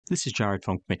this is Jared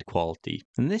from Commit Quality.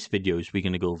 In this video, we're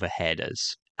going to go over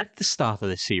headers. At the start of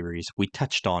the series, we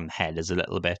touched on headers a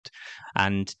little bit,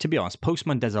 and to be honest,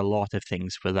 Postman does a lot of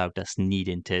things without us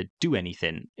needing to do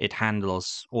anything. It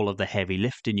handles all of the heavy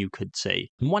lifting, you could say.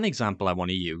 And one example I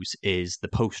want to use is the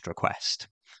post request.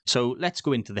 So let's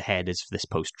go into the headers for this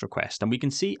post request, and we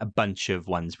can see a bunch of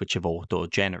ones which have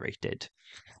auto-generated.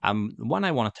 One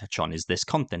I want to touch on is this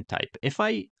content type. If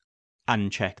I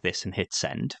uncheck this and hit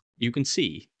send, you can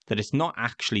see that it's not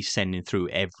actually sending through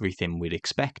everything we're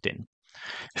expecting.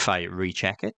 If I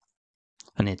recheck it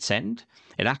and hit send,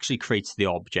 it actually creates the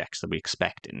objects that we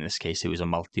expect. In this case, it was a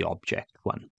multi-object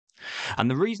one. And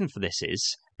the reason for this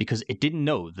is because it didn't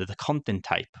know that the content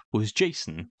type was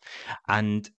JSON.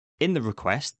 And in the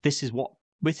request, this is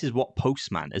what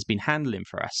Postman has been handling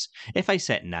for us. If I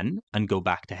set none and go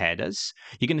back to headers,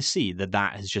 you're going to see that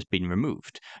that has just been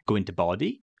removed. Go into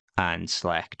body and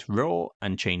select raw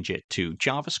and change it to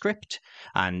JavaScript.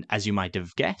 And as you might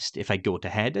have guessed, if I go to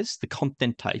headers, the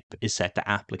content type is set to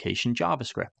application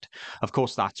JavaScript. Of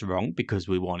course, that's wrong because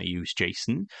we want to use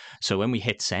JSON. So when we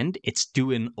hit send, it's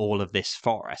doing all of this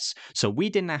for us. So we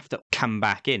didn't have to come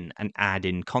back in and add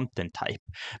in content type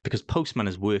because Postman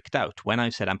has worked out when I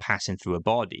said I'm passing through a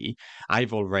body,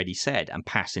 I've already said I'm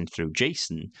passing through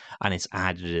JSON and it's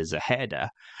added it as a header.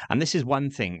 And this is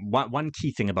one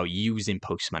key thing about using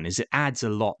Postman is it adds a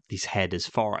lot of these headers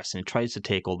for us and it tries to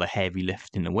take all the heavy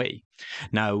lifting away.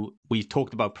 Now, we've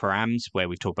talked about params where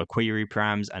we've talked about query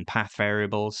params and path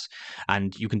variables,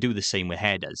 and you can do the same with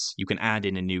headers. You can add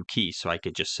in a new key, so I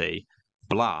could just say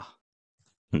blah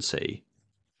and say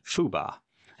foobar.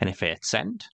 And if I hit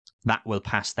send, that will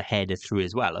pass the header through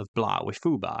as well of blah with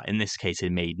foobar. In this case,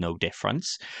 it made no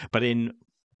difference, but in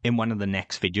one of the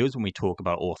next videos, when we talk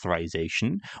about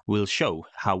authorization, we'll show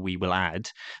how we will add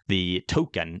the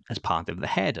token as part of the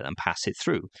header and pass it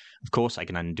through. Of course, I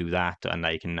can undo that and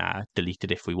I can delete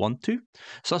it if we want to.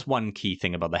 So that's one key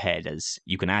thing about the headers.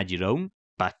 You can add your own,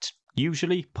 but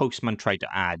usually Postman try to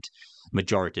add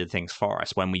majority of the things for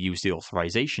us. When we use the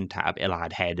authorization tab, it'll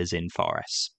add headers in for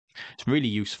us. It's really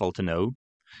useful to know.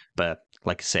 But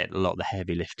like I said, a lot of the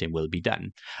heavy lifting will be done.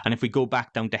 And if we go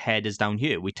back down to headers down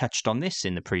here, we touched on this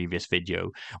in the previous video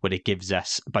where it gives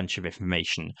us a bunch of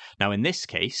information. Now, in this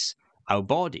case, our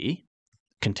body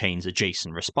contains a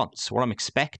JSON response. What I'm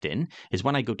expecting is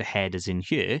when I go to headers in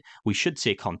here, we should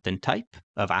see a content type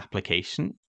of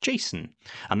application JSON.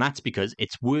 And that's because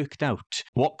it's worked out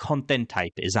what content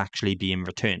type is actually being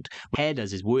returned.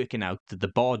 Headers is working out that the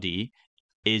body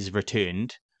is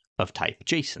returned of type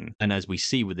JSON. And as we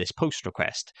see with this post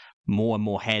request, more and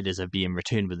more headers are being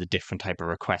returned with the different type of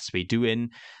requests we're doing.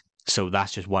 So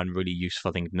that's just one really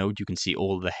useful thing to note. You can see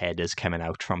all the headers coming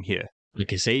out from here.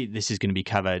 Like I say, this is going to be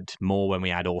covered more when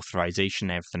we add authorization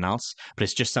and everything else, but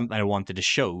it's just something I wanted to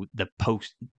show the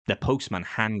Postman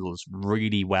handles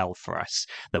really well for us,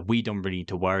 that we don't really need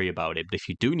to worry about it. But if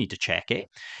you do need to check it,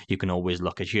 you can always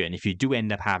look at here. And if you do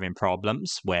end up having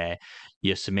problems where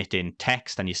you're submitting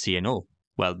text and you're seeing, oh,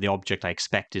 well, the object I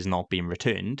expect is not being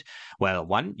returned. Well,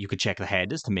 one, you could check the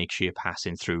headers to make sure you're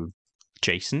passing through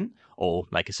JSON, or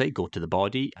like I say, go to the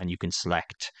body and you can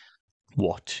select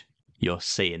what you're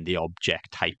saying the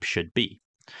object type should be.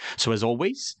 So as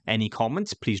always, any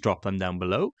comments, please drop them down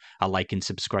below. A like and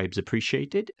subscribe is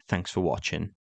appreciated. Thanks for watching.